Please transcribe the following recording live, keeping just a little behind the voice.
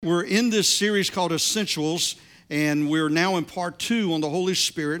We're in this series called Essentials, and we're now in part 2 on the Holy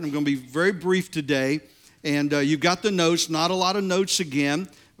Spirit. I'm going to be very brief today, and you've got the notes, not a lot of notes again,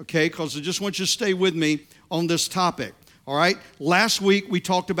 okay, because I just want you to stay with me on this topic, all right? Last week, we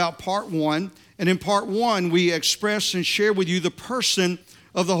talked about part 1, and in part 1, we expressed and shared with you the person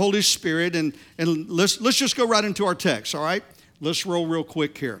of the Holy Spirit, and let's just go right into our text, all right? Let's roll real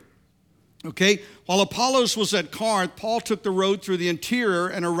quick here. Okay, while Apollos was at Corinth, Paul took the road through the interior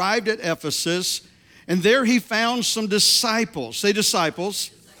and arrived at Ephesus, and there he found some disciples. Say disciples.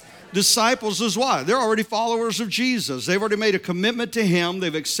 Disciples is what? They're already followers of Jesus. They've already made a commitment to Him.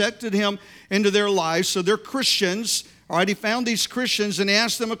 They've accepted Him into their lives, so they're Christians. All right, he found these Christians and he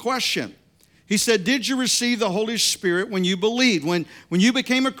asked them a question. He said, did you receive the Holy Spirit when you believed? When you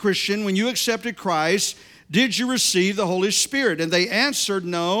became a Christian, when you accepted Christ, did you receive the Holy Spirit? And they answered,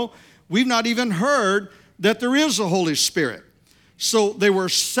 no. We've not even heard that there is a Holy Spirit. So they were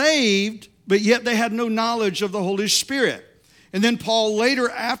saved, but yet they had no knowledge of the Holy Spirit. And then Paul later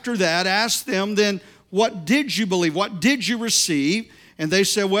after that asked them, then what did you believe? What did you receive? And they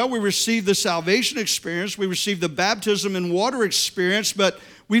said, well, we received the salvation experience. We received the baptism in water experience, but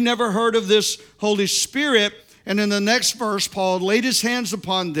we never heard of this Holy Spirit. And in the next verse, Paul laid his hands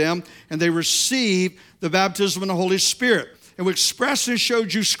upon them and they received the baptism in the Holy Spirit. And we expressed and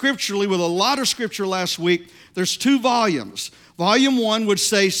showed you scripturally with a lot of scripture last week. There's 2 volumes. Volume 1 would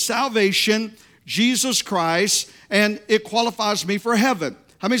say salvation, Jesus Christ, and it qualifies me for heaven.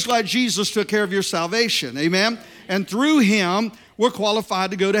 How many's glad Jesus took care of your salvation? Amen? And through Him, we're qualified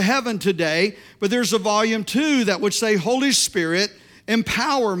to go to heaven today. But there's a volume 2 that would say Holy Spirit,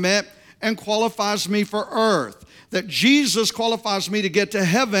 empowerment, and qualifies me for earth. That Jesus qualifies me to get to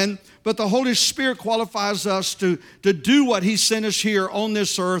heaven, but the Holy Spirit qualifies us to do what He sent us here on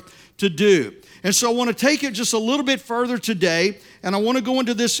this earth to do. And so I want to take it just a little bit further today, and I want to go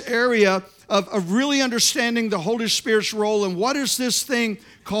into this area of really understanding the Holy Spirit's role and what is this thing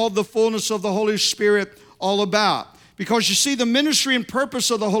called the fullness of the Holy Spirit all about. Because you see, the ministry and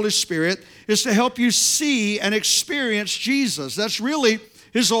purpose of the Holy Spirit is to help you see and experience Jesus. That's really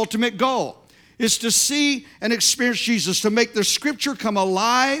His ultimate goal. Is to see and experience Jesus, to make the Scripture come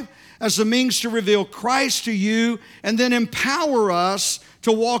alive as a means to reveal Christ to you and then empower us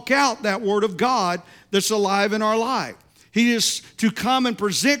to walk out that Word of God that's alive in our life. He is to come and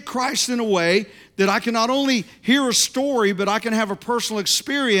present Christ in a way that I can not only hear a story, but I can have a personal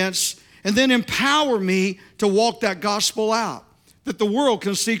experience and then empower me to walk that gospel out, that the world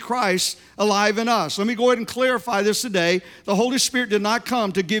can see Christ alive in us. Let me go ahead and clarify this today. The Holy Spirit did not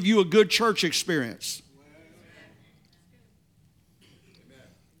come to give you a good church experience.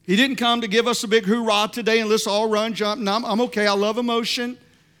 He didn't come to give us a big hoorah today and let's all run, jump. No, I'm okay. I love emotion.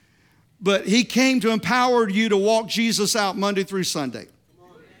 But He came to empower you to walk Jesus out Monday through Sunday.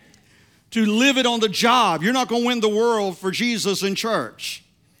 To live it on the job. You're not going to win the world for Jesus in church.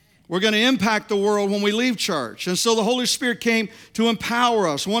 We're going to impact the world when we leave church. And so the Holy Spirit came to empower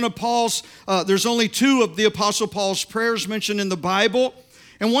us. One of Paul's, there's only 2 of the Apostle Paul's prayers mentioned in the Bible.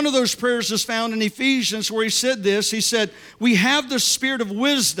 And one of those prayers is found in Ephesians where he said this. He said, we have the spirit of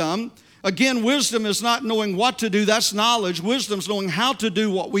wisdom. Again, wisdom is not knowing what to do. That's knowledge. Wisdom is knowing how to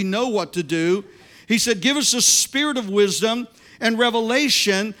do what we know what to do. He said, give us a spirit of wisdom and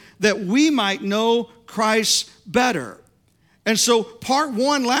revelation that we might know Christ better. And so part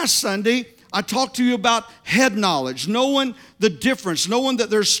 1 last Sunday, I talked to you about head knowledge, knowing the difference, knowing that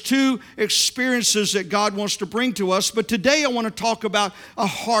there's 2 experiences that God wants to bring to us. But today I want to talk about a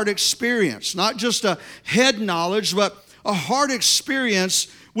heart experience, not just a head knowledge, but a heart experience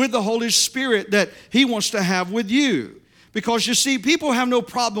with the Holy Spirit that He wants to have with you. Because you see, people have no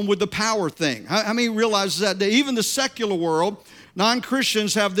problem with the power thing. How many realize that even the secular world,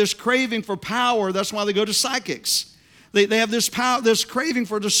 non-Christians have this craving for power. That's why they go to psychics. They have this power, this craving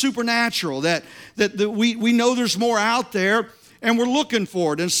for the supernatural, that we know there's more out there and we're looking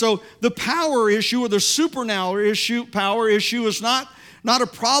for it. And so the power issue or the supernatural power issue is not a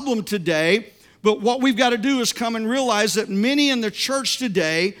problem today. But what we've got to do is come and realize that many in the church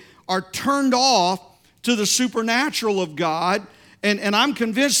today are turned off to the supernatural of God. And I'm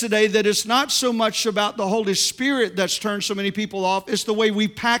convinced today that it's not so much about the Holy Spirit that's turned so many people off. It's the way we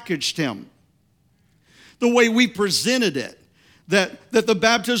packaged Him. The way we presented it, that the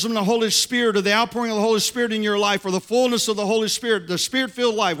baptism of the Holy Spirit or the outpouring of the Holy Spirit in your life or the fullness of the Holy Spirit, the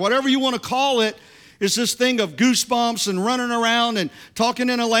Spirit-filled life, whatever you want to call it, is this thing of goosebumps and running around and talking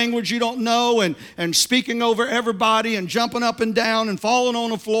in a language you don't know and speaking over everybody and jumping up and down and falling on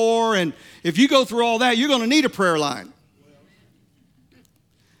the floor. And if you go through all that, you're going to need a prayer line.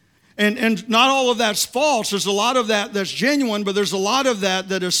 And not all of that's false. There's a lot of that that's genuine, but there's a lot of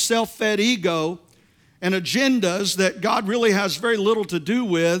that is self-fed ego and agendas that God really has very little to do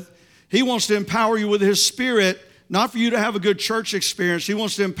with. He wants to empower you with His Spirit, not for you to have a good church experience. He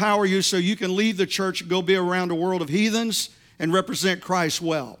wants to empower you so you can leave the church and go be around a world of heathens and represent Christ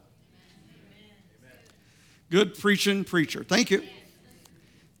well. Good preaching preacher. Thank you.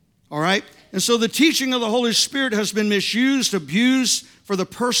 All right? And so the teaching of the Holy Spirit has been misused, abused for the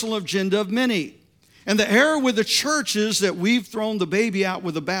personal agenda of many. And the error with the church is that we've thrown the baby out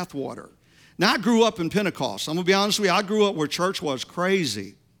with the bathwater. Now, I grew up in Pentecost. I'm going to be honest with you. I grew up where church was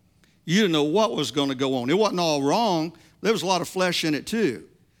crazy. You didn't know what was going to go on. It wasn't all wrong. There was a lot of flesh in it too.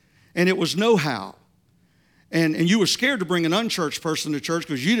 And it was know-how. And you were scared to bring an unchurched person to church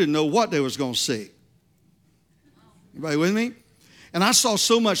because you didn't know what they was going to see. Anybody with me? And I saw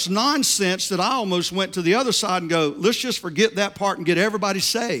so much nonsense that I almost went to the other side and go, let's just forget that part and get everybody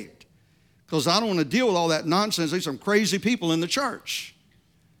saved. Because I don't want to deal with all that nonsense. There's some crazy people in the church.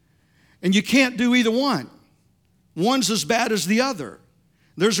 And you can't do either one. One's as bad as the other.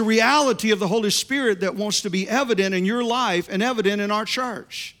 There's a reality of the Holy Spirit that wants to be evident in your life and evident in our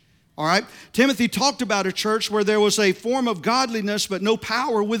church. All right? Timothy talked about a church where there was a form of godliness but no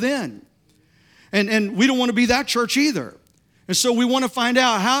power within. And we don't want to be that church either. And so we want to find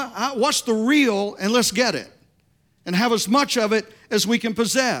out what's the real, and let's get it. And have as much of it as we can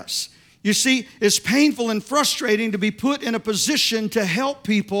possess. You see, it's painful and frustrating to be put in a position to help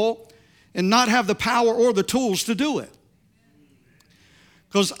people and not have the power or the tools to do it.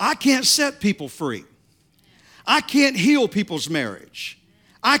 Because I can't set people free. I can't heal people's marriage.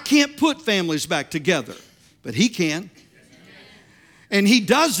 I can't put families back together. But He can. And He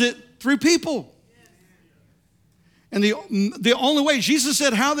does it through people. And the only way, Jesus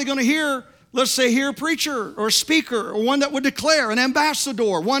said, how are they going to hear, let's say, hear a preacher or a speaker or one that would declare, an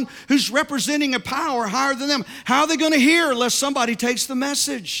ambassador, one who's representing a power higher than them. How are they going to hear unless somebody takes the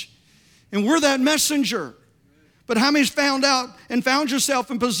message? And we're that messenger. But how many's found out and found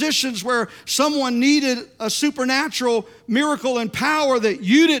yourself in positions where someone needed a supernatural miracle and power that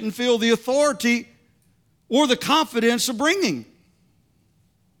you didn't feel the authority or the confidence of bringing?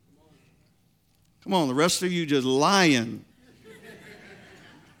 Come on, the rest of you just lying.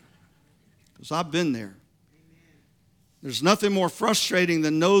 Because I've been there. There's nothing more frustrating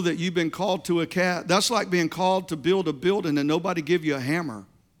than know that you've been called to a cat. That's like being called to build a building and nobody give you a hammer.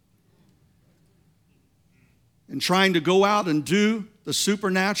 And trying to go out and do the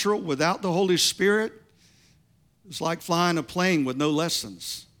supernatural without the Holy Spirit is like flying a plane with no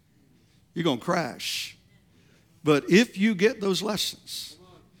lessons. You're going to crash. But if you get those lessons,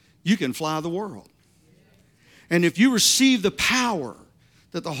 you can fly the world. And if you receive the power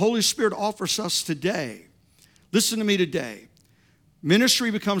that the Holy Spirit offers us today, listen to me today.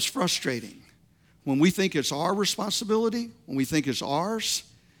 Ministry becomes frustrating when we think it's our responsibility, when we think it's ours,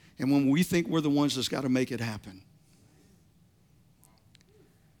 and when we think we're the ones that's got to make it happen.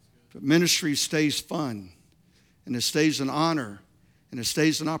 But ministry stays fun, and it stays an honor, and it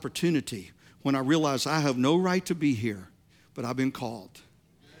stays an opportunity when I realize I have no right to be here, but I've been called.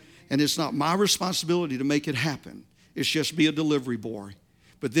 And it's not my responsibility to make it happen. It's just be a delivery boy,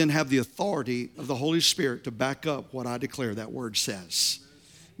 but then have the authority of the Holy Spirit to back up what I declare that word says.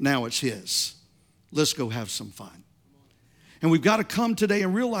 Now it's His. Let's go have some fun. And we've got to come today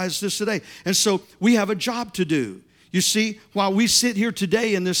and realize this today. And so we have a job to do. You see, while we sit here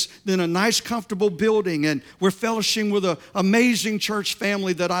today in a nice, comfortable building, and we're fellowshipping with an amazing church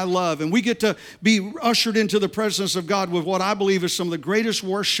family that I love, and we get to be ushered into the presence of God with what I believe is some of the greatest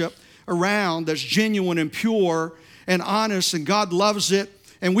worship around that's genuine and pure and honest, and God loves it.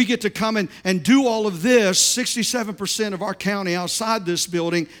 And we get to come and do all of this. 67% of our county outside this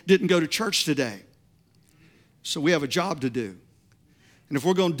building didn't go to church today. So we have a job to do. And if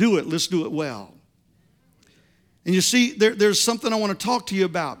we're going to do it, let's do it well. And you see, there's something I want to talk to you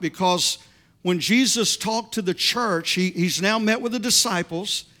about, because when Jesus talked to the church, he's now met with the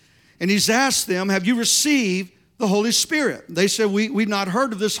disciples, and He's asked them, have you received the Holy Spirit? They said, we've not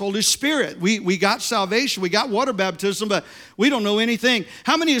heard of this Holy Spirit. We got salvation, we got water baptism, but we don't know anything.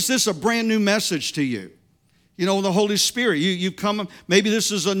 How many is this a brand new message to you? You know, the Holy Spirit. You come, maybe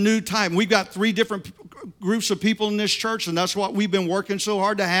this is a new time. We've got 3 different groups of people in this church, and that's what we've been working so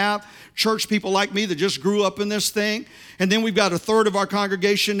hard to have. Church people like me that just grew up in this thing. And then we've got a third of our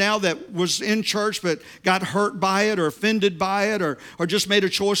congregation now that was in church but got hurt by it or offended by it or just made a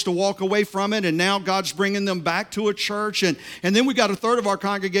choice to walk away from it, and now God's bringing them back to a church. And then we got a third of our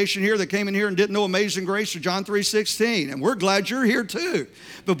congregation here that came in here and didn't know Amazing Grace or John 3:16. And we're glad you're here too.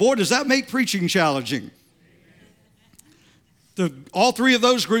 But boy, does that make preaching challenging. all three of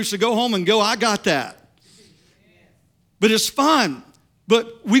those groups to go home and go, I got that. But it's fun.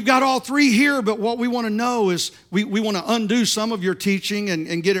 But we've got all three here, but what we want to know is we want to undo some of your teaching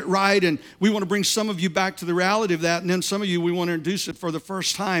and get it right, and we want to bring some of you back to the reality of that, and then some of you, we want to introduce it for the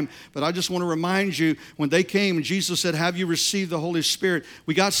first time. But I just want to remind you, when they came and Jesus said, have you received the Holy Spirit?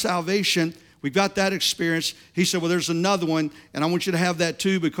 We got salvation. We've got that experience. He said, well, there's another one, and I want you to have that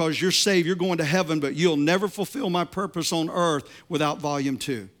too, because you're saved, you're going to heaven, but you'll never fulfill my purpose on earth without volume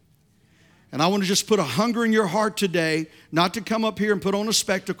 2. And I want to just put a hunger in your heart today, not to come up here and put on a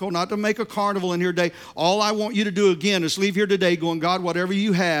spectacle, not to make a carnival in here today. All I want you to do again is leave here today going, God, whatever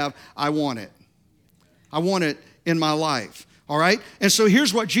you have, I want it. I want it in my life. All right? And so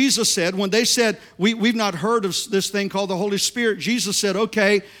here's what Jesus said. When they said, we've not heard of this thing called the Holy Spirit, Jesus said,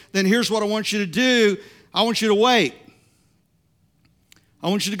 okay, then here's what I want you to do. I want you to wait. I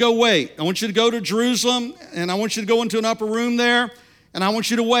want you to go wait. I want you to go to Jerusalem, and I want you to go into an upper room there, and I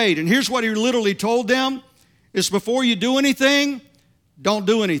want you to wait. And here's what he literally told them, is before you do anything, don't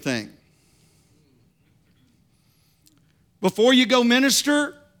do anything. Before you go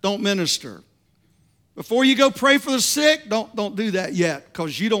minister, don't minister. Before you go pray for the sick, don't do that yet,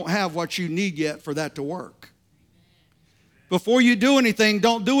 because you don't have what you need yet for that to work. Before you do anything,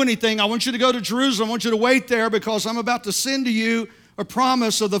 don't do anything. I want you to go to Jerusalem. I want you to wait there, because I'm about to send to you a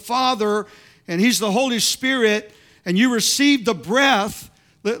promise of the Father, and He's the Holy Spirit, and you receive the breath.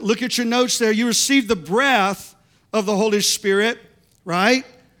 Look at your notes there. You receive the breath of the Holy Spirit, right?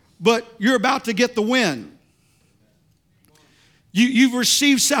 But you're about to get the wind. You've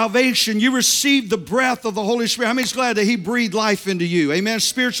received salvation. You received the breath of the Holy Spirit. How many's glad that He breathed life into you? Amen.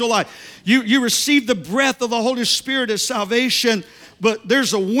 Spiritual life. You received the breath of the Holy Spirit as salvation, but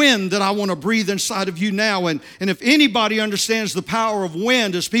there's a wind that I want to breathe inside of you now. And if anybody understands the power of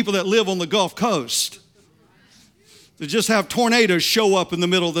wind, it's people that live on the Gulf Coast. To just have tornadoes show up in the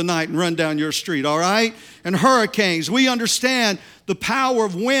middle of the night and run down your street, all right? And hurricanes. We understand the power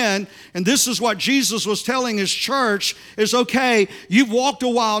of wind, and this is what Jesus was telling His church is, okay, you've walked a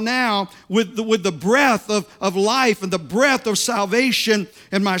while now with the breath of life and the breath of salvation,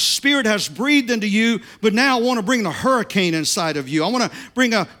 and my Spirit has breathed into you, but now I want to bring a hurricane inside of you. I want to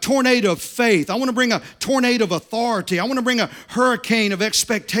bring a tornado of faith. I want to bring a tornado of authority. I want to bring a hurricane of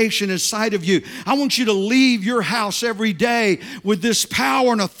expectation inside of you. I want you to leave your house every day with this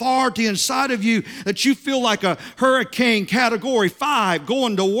power and authority inside of you that you feel like a hurricane category 5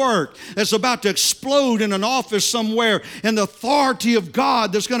 going to work that's about to explode in an office somewhere, and the authority of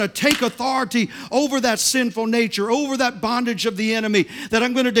God that's going to take authority over that sinful nature, over that bondage of the enemy, that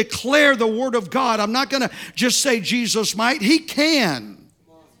I'm going to declare the Word of God. I'm not going to just say Jesus might. He can.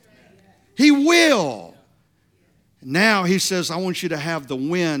 He will. Now He says, I want you to have the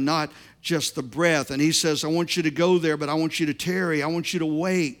wind, not just the breath. And He says, I want you to go there, but I want you to tarry. I want you to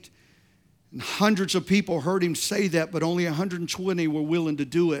wait. And hundreds of people heard Him say that, but only 120 were willing to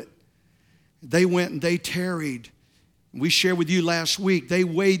do it. They went and they tarried. We shared with you last week, they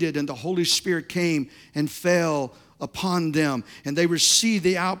waited, and the Holy Spirit came and fell upon them, and they received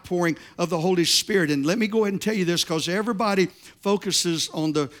the outpouring of the Holy Spirit. And let me go ahead and tell you this, because everybody focuses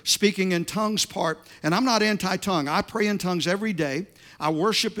on the speaking in tongues part, and I'm not anti-tongue. I pray in tongues every day. I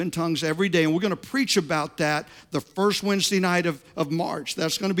worship in tongues every day, and we're going to preach about that the first Wednesday night of March.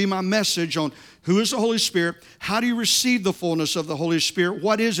 That's going to be my message on who is the Holy Spirit, how do you receive the fullness of the Holy Spirit,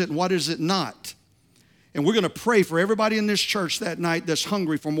 what is it and what is it not. And we're going to pray for everybody in this church that night that's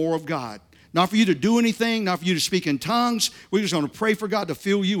hungry for more of God. Not for you to do anything, not for you to speak in tongues. We're just going to pray for God to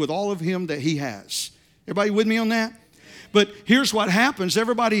fill you with all of Him that He has. Everybody with me on that? But here's what happens.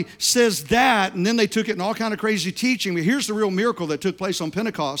 Everybody says that, and then they took it in all kind of crazy teaching. But here's the real miracle that took place on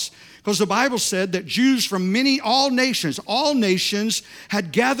Pentecost. Because the Bible said that Jews from all nations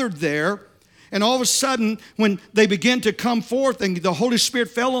had gathered there. And all of a sudden, when they began to come forth and the Holy Spirit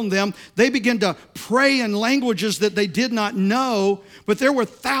fell on them, they began to pray in languages that they did not know. But there were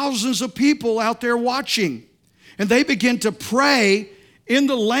thousands of people out there watching. And they began to pray in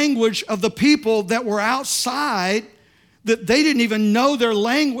the language of the people that were outside, that they didn't even know their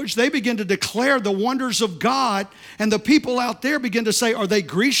language. They began to declare the wonders of God, and the people out there began to say, are they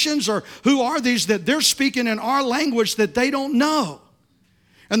Grecians, or who are these that they're speaking in our language that they don't know?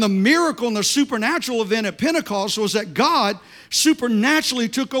 And the miracle and the supernatural event at Pentecost was that God supernaturally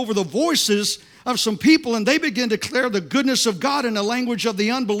took over the voices of some people, and they began to declare the goodness of God in the language of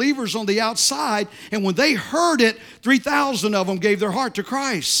the unbelievers on the outside. And when they heard it, 3,000 of them gave their heart to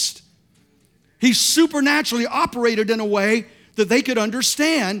Christ. He supernaturally operated in a way that they could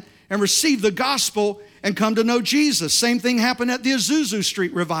understand, and receive the gospel and come to know Jesus. Same thing happened at the Azusa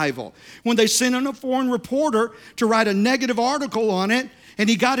Street revival. When they sent in a foreign reporter to write a negative article on it, and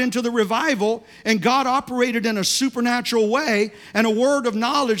he got into the revival, and God operated in a supernatural way, and a word of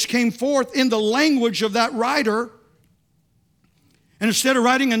knowledge came forth in the language of that writer. And instead of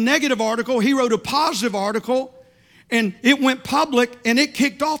writing a negative article, he wrote a positive article, and it went public, and it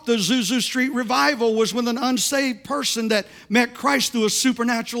kicked off the Azusa Street revival. Was with an unsaved person that met Christ through a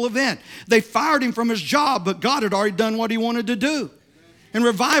supernatural event. They fired him from his job, but God had already done what he wanted to do. And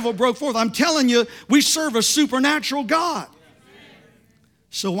revival broke forth. I'm telling you, we serve a supernatural God.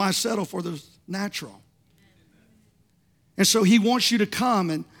 So why settle for the natural? And so he wants you to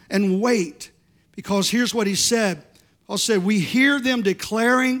come and wait, because here's what he said. Paul said, we hear them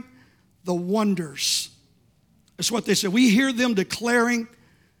declaring the wonders. That's what they said. We hear them declaring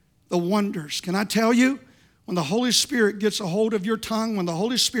the wonders. Can I tell you, when the Holy Spirit gets a hold of your tongue, when the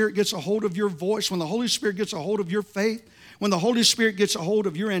Holy Spirit gets a hold of your voice, when the Holy Spirit gets a hold of your faith, when the Holy Spirit gets a hold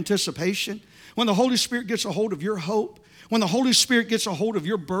of your anticipation, when the Holy Spirit gets a hold of your hope, when the Holy Spirit gets a hold of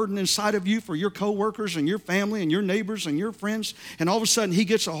your burden inside of you for your coworkers and your family and your neighbors and your friends, and all of a sudden he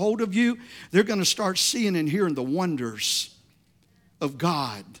gets a hold of you, they're going to start seeing and hearing the wonders of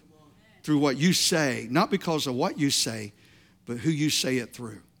God through what you say, not because of what you say, but who you say it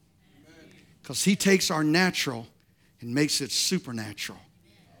through. Because he takes our natural and makes it supernatural.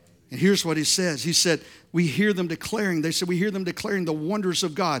 And here's what he says. He said, we hear them declaring, they said, we hear them declaring the wonders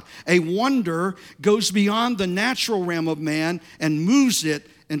of God. A wonder goes beyond the natural realm of man and moves it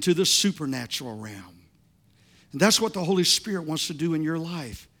into the supernatural realm. And that's what the Holy Spirit wants to do in your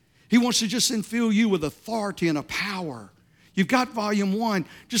life. He wants to just infill you with authority and a power. You've got volume 1.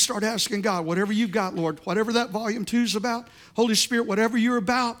 Just start asking God, whatever you've got, Lord, whatever that volume 2 is about, Holy Spirit, whatever you're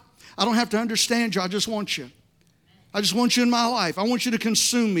about, I don't have to understand you. I just want you. I just want you in my life. I want you to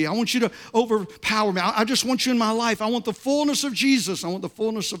consume me. I want you to overpower me. I just want you in my life. I want the fullness of Jesus. I want the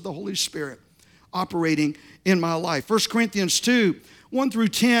fullness of the Holy Spirit operating in my life. 1 Corinthians 2, 1 through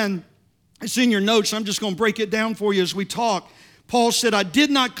 10. It's in your notes. I'm just going to break it down for you as we talk. Paul said, I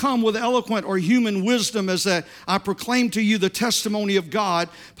did not come with eloquent or human wisdom as I proclaimed to you the testimony of God.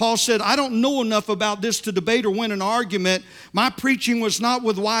 Paul said, I don't know enough about this to debate or win an argument. My preaching was not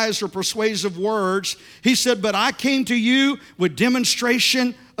with wise or persuasive words. He said, but I came to you with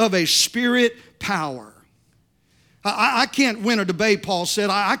demonstration of a spirit power. I can't win a debate, Paul said.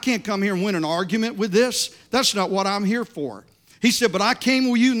 I can't come here and win an argument with this. That's not what I'm here for. He said, but I came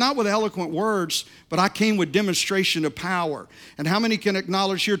with you not with eloquent words, but I came with demonstration of power. And how many can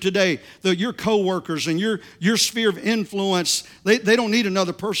acknowledge here today that your coworkers and your sphere of influence, they don't need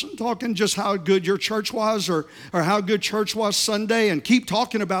another person talking just how good your church was or how good church was Sunday, and keep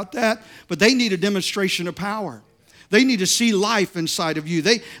talking about that, but they need a demonstration of power. They need to see life inside of you.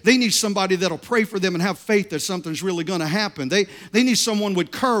 They need somebody that'll pray for them and have faith that something's really going to happen. They need someone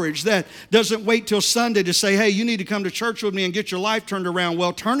with courage that doesn't wait till Sunday to say, hey, you need to come to church with me and get your life turned around.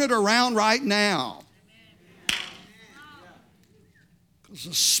 Well, turn it around right now. Because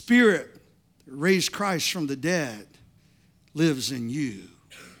the Spirit that raised Christ from the dead lives in you.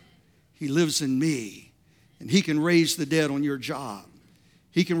 He lives in me. And He can raise the dead on your job.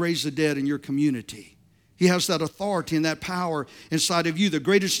 He can raise the dead in your community. He has that authority and that power inside of you. The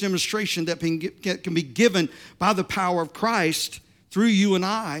greatest demonstration that can be given by the power of Christ through you and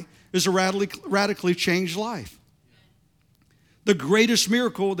I is a radically changed life. The greatest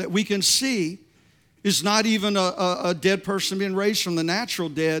miracle that we can see is not even a dead person being raised from the natural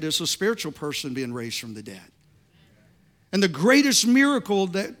dead. It's a spiritual person being raised from the dead. And the greatest miracle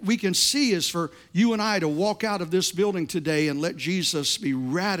that we can see is for you and I to walk out of this building today and let Jesus be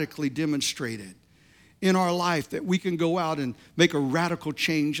radically demonstrated in our life, that we can go out and make a radical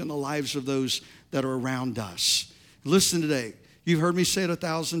change in the lives of those that are around us. Listen today. You've heard me say it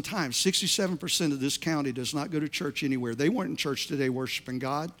 1,000 times. 67% of this county does not go to church anywhere. They weren't in church today worshiping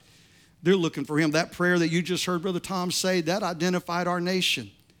God. They're looking for Him. That prayer that you just heard Brother Tom say, that identified our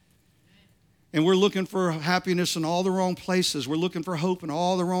nation. And we're looking for happiness in all the wrong places. We're looking for hope in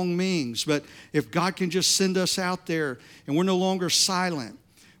all the wrong means. But if God can just send us out there and we're no longer silent,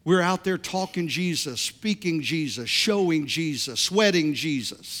 we're out there talking Jesus, speaking Jesus, showing Jesus, sweating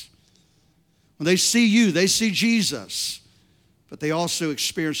Jesus. When they see you, they see Jesus. But they also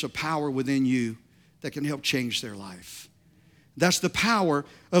experience a power within you that can help change their life. That's the power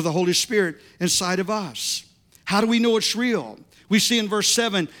of the Holy Spirit inside of us. How do we know it's real? We see in verse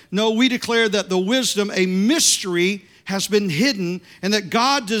 7, no, we declare that the wisdom, a mystery, has been hidden, and that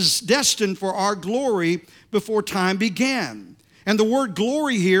God is destined for our glory before time began. And the word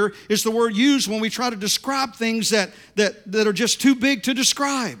glory here is the word used when we try to describe things that are just too big to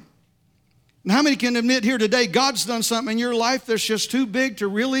describe. And how many can admit here today God's done something in your life that's just too big to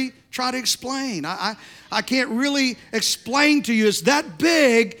really try to explain? I can't really explain to you. It's that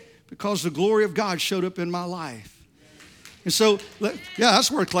big because the glory of God showed up in my life. And so, yeah, that's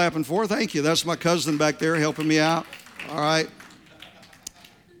worth clapping for. Thank you. That's my cousin back there helping me out. All right.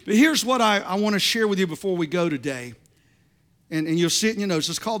 But here's what I want to share with you before we go today. And you'll see it in your notes.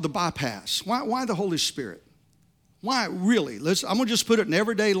 It's called the bypass. Why the Holy Spirit? Why really? I'm going to just put it in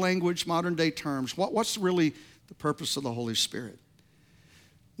everyday language, modern day terms. What's really the purpose of the Holy Spirit?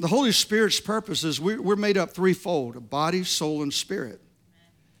 The Holy Spirit's purpose is we're made up threefold: a body, soul, and spirit.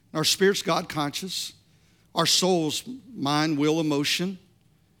 Our spirit's God conscious. Our soul's mind, will, emotion.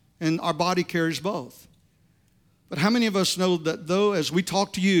 And our body carries both. But how many of us know that though, as we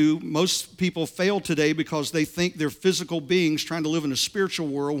talk to you, most people fail today because they think they're physical beings trying to live in a spiritual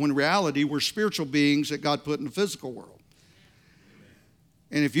world, when in reality we're spiritual beings that God put in the physical world.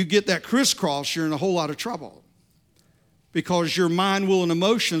 And if you get that crisscross, you're in a whole lot of trouble, because your mind, will, and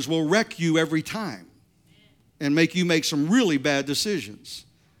emotions will wreck you every time and make you make some really bad decisions.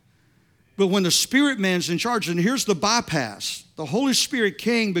 But when the spirit man's in charge, and here's the bypass. The Holy Spirit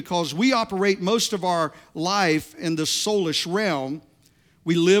came because we operate most of our life in the soulish realm.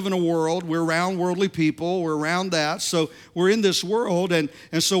 We live in a world, we're around worldly people, we're around that. So we're in this world, and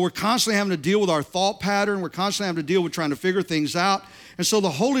so we're constantly having to deal with our thought pattern. We're constantly having to deal with trying to figure things out. And so the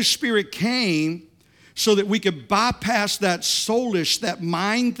Holy Spirit came so that we could bypass that soulish, that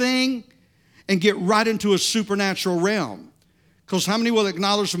mind thing, and get right into a supernatural realm. Because how many will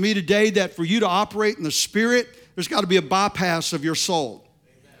acknowledge with me today that for you to operate in the Spirit, there's got to be a bypass of your soul?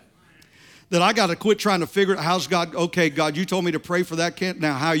 Amen. That I got to quit trying to figure out, how's God, okay, God, you told me to pray for that kid.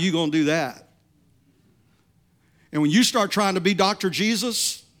 Now, how are you going to do that? And when you start trying to be Dr.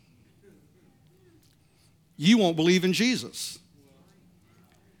 Jesus, you won't believe in Jesus.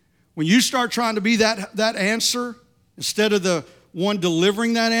 When you start trying to be that answer instead of the one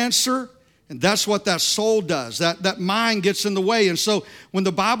delivering that answer, and that's what that soul does. That mind gets in the way. And so when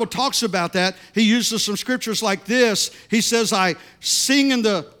the Bible talks about that, he uses some scriptures like this. He says, I sing in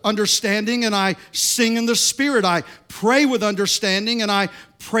the understanding and I sing in the Spirit. I pray with understanding and I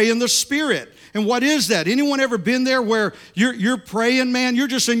pray in the Spirit. And what is that? Anyone ever been there where you're praying, man, you're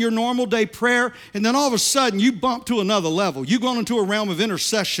just in your normal day prayer, and then all of a sudden you bump to another level. You've gone into a realm of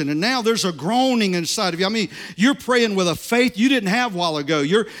intercession, and now there's a groaning inside of you. I mean, you're praying with a faith you didn't have a while ago.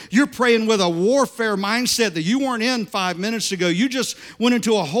 You're praying with a warfare mindset that you weren't in 5 minutes ago. You just went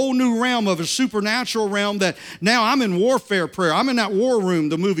into a whole new realm of a supernatural realm that now I'm in warfare prayer. I'm in that war room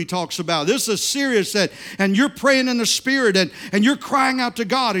the movie talks about. This is serious, and you're praying in the Spirit, and you're crying out to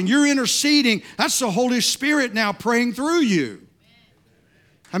God, and you're interceding. That's the Holy Spirit now praying through you.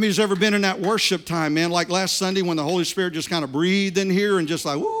 How many has ever been in that worship time, man? Like last Sunday when the Holy Spirit just kind of breathed in here and just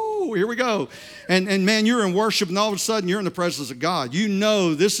like, woo, here we go. And man, you're in worship and all of a sudden you're in the presence of God. You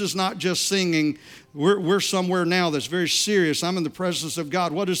know this is not just singing. We're somewhere now that's very serious. I'm in the presence of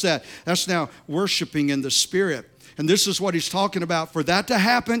God. What is that? That's now worshiping in the Spirit. And this is what he's talking about. For that to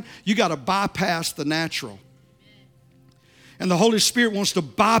happen, you got to bypass the natural. And the Holy Spirit wants to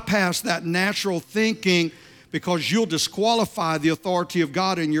bypass that natural thinking, because you'll disqualify the authority of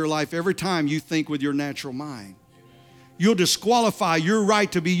God in your life every time you think with your natural mind. You'll disqualify your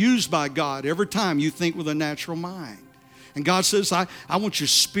right to be used by God every time you think with a natural mind. And God says, I want you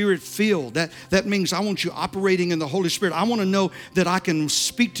Spirit-filled. That means I want you operating in the Holy Spirit. I want to know that I can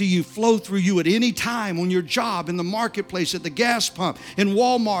speak to you, flow through you at any time, on your job, in the marketplace, at the gas pump, in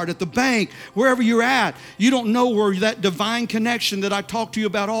Walmart, at the bank, wherever you're at. You don't know where that divine connection that I talk to you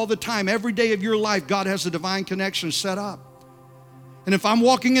about all the time. Every day of your life, God has a divine connection set up. And if I'm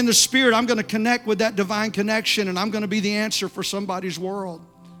walking in the Spirit, I'm going to connect with that divine connection, and I'm going to be the answer for somebody's world.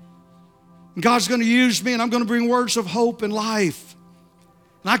 And God's going to use me, and I'm going to bring words of hope and life.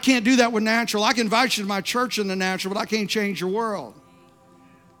 And I can't do that with natural. I can invite you to my church in the natural, but I can't change your world.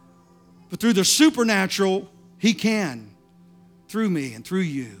 But through the supernatural, he can, through me and through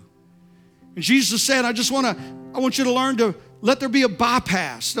you. And Jesus said, I want you to learn to let there be a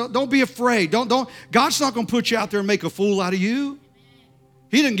bypass. Don't be afraid. God's not going to put you out there and make a fool out of you.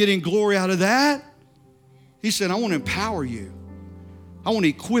 He didn't get any glory out of that. He said, I want to empower you. I want to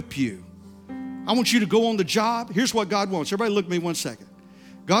equip you. I want you to go on the job. Here's what God wants. Everybody look at me 1 second.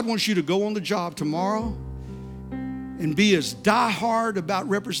 God wants you to go on the job tomorrow and be as diehard about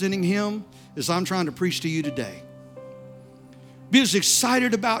representing him as I'm trying to preach to you today. Be as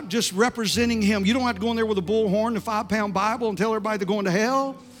excited about just representing him. You don't have to go in there with a bullhorn, a 5-pound Bible, and tell everybody they're going to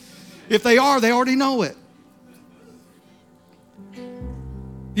hell. If they are, they already know it.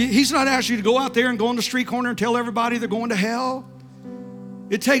 He's not asking you to go out there and go on the street corner and tell everybody they're going to hell.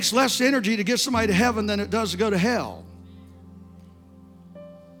 It takes less energy to get somebody to heaven than it does to go to hell.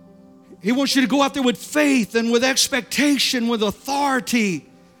 He wants you to go out there with faith and with expectation, with authority,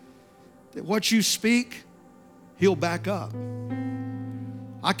 that what you speak, He'll back up.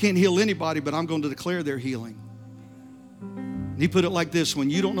 I can't heal anybody, but I'm going to declare their healing. And he put it like this: when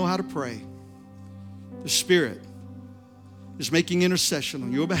you don't know how to pray, the Spirit is making intercession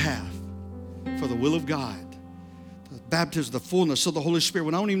on your behalf for the will of God. The baptism, the fullness of the Holy Spirit.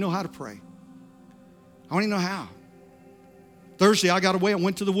 When I don't even know how to pray. I don't even know how. Thursday, I got away. I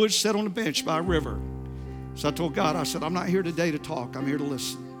went to the woods, sat on a bench by a river. So I told God, I said, I'm not here today to talk. I'm here to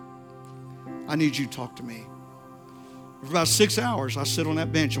listen. I need you to talk to me. For about 6 hours, I sit on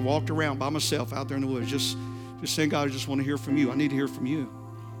that bench and walked around by myself out there in the woods, just saying, God, I just want to hear from you. I need to hear from you.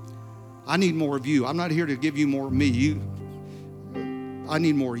 I need more of you. I'm not here to give you more of me. I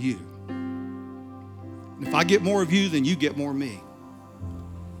need more of you. And if I get more of you, then you get more of me.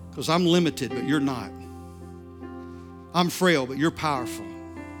 Because I'm limited, but you're not. I'm frail, but you're powerful.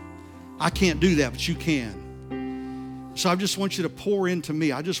 I can't do that, but you can. So I just want you to pour into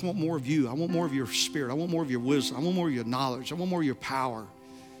me. I just want more of you. I want more of your spirit. I want more of your wisdom. I want more of your knowledge. I want more of your power.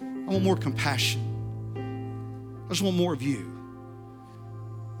 I want more compassion. I just want more of you.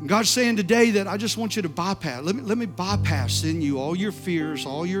 And God's saying today that I just want you to bypass. Let me bypass in you all your fears,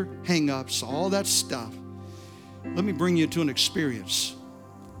 all your hang-ups, all that stuff. Let me bring you to an experience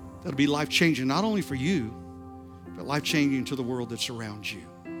that'll be life-changing, not only for you, but life-changing to the world that's around you.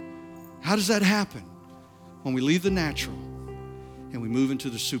 How does that happen? When we leave the natural and we move into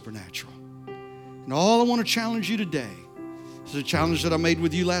the supernatural. And all I want to challenge you today is a challenge that I made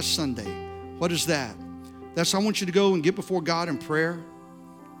with you last Sunday. What is that? I want you to go and get before God in prayer.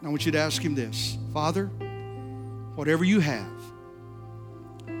 And I want you to ask Him this: Father, whatever you have,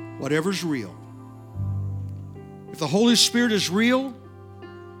 whatever's real, if the Holy Spirit is real,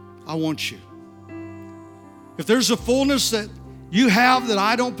 I want you. If there's a fullness that you have that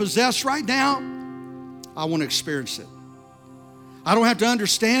I don't possess right now, I want to experience it. I don't have to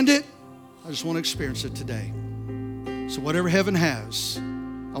understand it. I just want to experience it today. So whatever heaven has,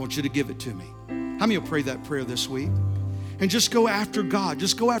 I want you to give it to me. How many will pray that prayer this week? And just go after God.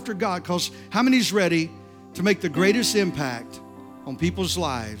 Just go after God, because how many's ready to make the greatest impact on people's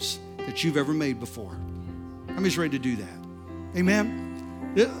lives that you've ever made before? How many's ready to do that?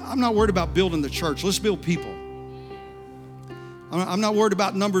 Amen? I'm not worried about building the church. Let's build people. I'm not worried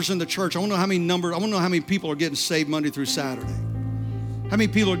about numbers in the church. I want to know how many people are getting saved Monday through Saturday. How many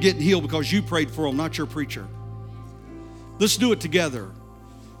people are getting healed because you prayed for them, not your preacher? Let's do it together.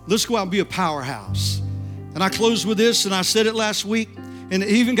 Let's go out and be a powerhouse. And I closed with this, and I said it last week, and I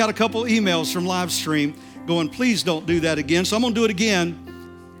even got a couple emails from live stream going, please don't do that again. So I'm going to do it again.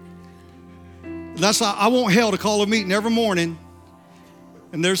 I want hell to call a meeting every morning.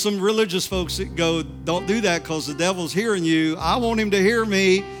 And there's some religious folks that go, don't do that because the devil's hearing you. I want him to hear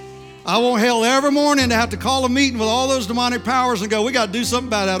me. I want hell every morning to have to call a meeting with all those demonic powers and go, we got to do something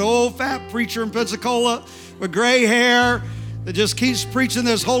about that old fat preacher in Pensacola with gray hair that just keeps preaching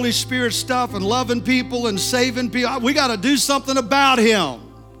this Holy Spirit stuff and loving people and saving people. We got to do something about him.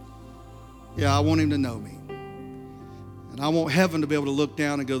 Yeah, I want him to know me. And I want heaven to be able to look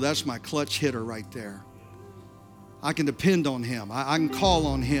down and go, that's my clutch hitter right there. I can depend on him. I can call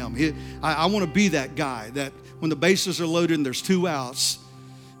on him. I want to be that guy that when the bases are loaded and there's 2 outs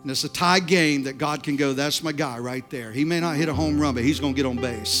and it's a tie game, that God can go, that's my guy right there. He may not hit a home run, but he's going to get on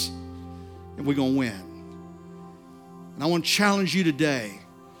base and we're going to win. And I want to challenge you today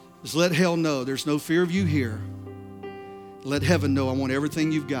is let hell know there's no fear of you here. Let heaven know I want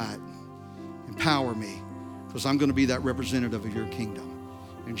everything you've got. Empower me, because I'm going to be that representative of your kingdom.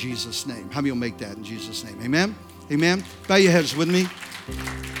 In Jesus' name. How many will make that in Jesus' name? Amen? Amen. Bow your heads with me.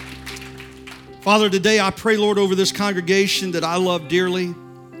 Father, today I pray, Lord, over this congregation that I love dearly.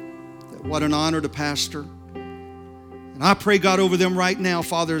 What an honor to pastor. And I pray, God, over them right now,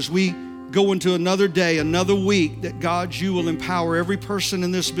 Father, as we go into another day, another week, that, God, you will empower every person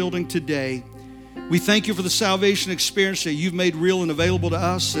in this building today. We thank you for the salvation experience that you've made real and available to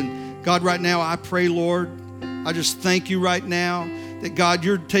us. And, God, right now I pray, Lord, I just thank you right now that, God,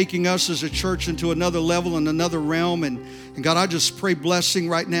 you're taking us as a church into another level and another realm. And God, I just pray blessing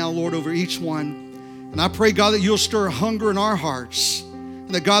right now, Lord, over each one. And I pray, God, that you'll stir hunger in our hearts. And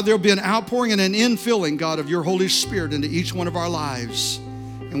that, God, there'll be an outpouring and an infilling, God, of your Holy Spirit into each one of our lives.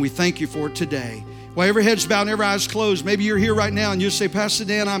 And we thank you for it today. While every head's bowed and every eye's closed, maybe you're here right now and you say, Pastor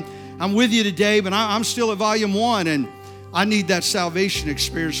Dan, I'm with you today, but I'm still at volume 1 and I need that salvation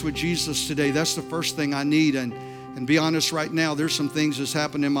experience with Jesus today. That's the first thing I need. And be honest right now, there's some things that's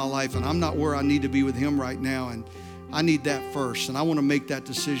happened in my life and I'm not where I need to be with him right now. And I need that first, and I want to make that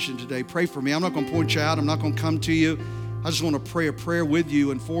decision today. Pray for me. I'm not going to point you out. I'm not going to come to you. I just want to pray a prayer with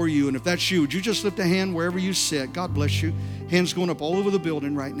you and for you. And if that's you, would you just lift a hand wherever you sit? God bless you. Hands going up all over the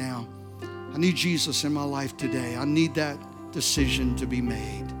building right now. I need Jesus in my life today. I need that decision to be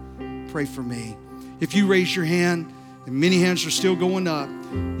made. Pray for me. If you raise your hand, and many hands are still going up,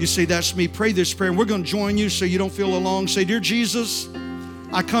 you say, that's me. Pray this prayer, and we're going to join you so you don't feel alone. Say, dear Jesus,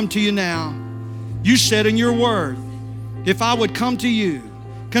 I come to you now. You said in your word, if I would come to you,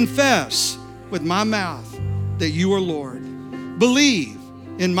 confess with my mouth that you are Lord, believe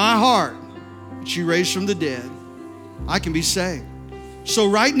in my heart that you raised from the dead, I can be saved. So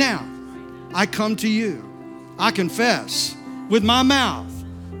right now, I come to you. I confess with my mouth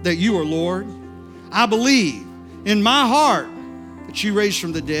that you are Lord. I believe in my heart that you raised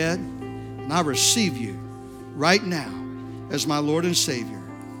from the dead, and I receive you right now as my Lord and Savior.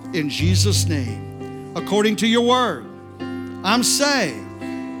 In Jesus' name, according to your word, I'm saved.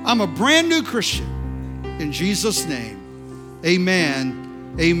 I'm a brand new Christian. In Jesus' name,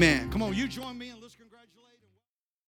 amen, amen. Come on, you join me in